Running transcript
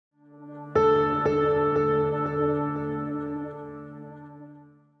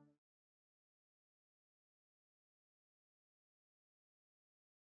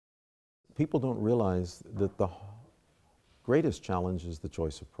people don't realize that the greatest challenge is the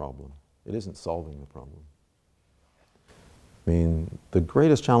choice of problem. It isn't solving the problem. I mean, the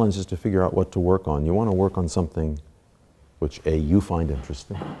greatest challenge is to figure out what to work on. You want to work on something which A, you find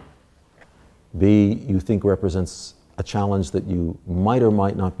interesting, B, you think represents a challenge that you might or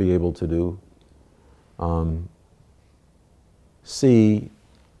might not be able to do, C,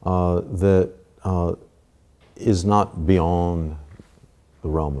 that is not beyond the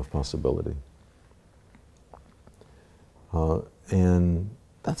realm of possibility. And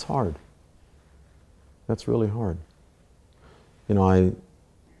that's hard. That's really hard. You know,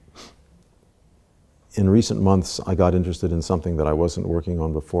 in recent months, I got interested in something that I wasn't working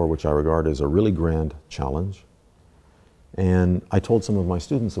on before, which I regard as a really grand challenge. And I told some of my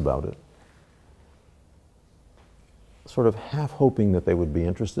students about it, sort of half hoping that they would be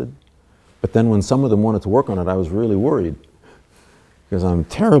interested. But then when some of them wanted to work on it, I was really worried, because I'm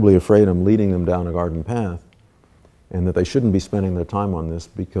terribly afraid I'm leading them down a garden path, and that they shouldn't be spending their time on this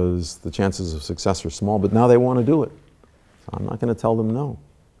because the chances of success are small, but now they want to do it. So I'm not going to tell them no.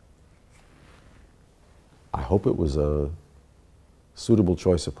 I hope it was a suitable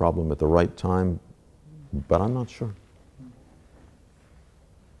choice of problem at the right time, but I'm not sure.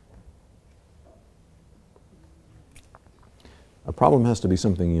 A problem has to be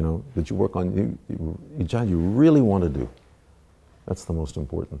something, you know, that you work on, you really want to do. That's the most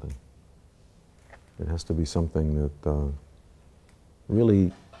important thing. It has to be something that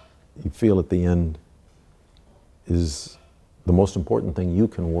really you feel at the end is the most important thing you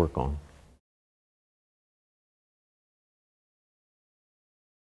can work on.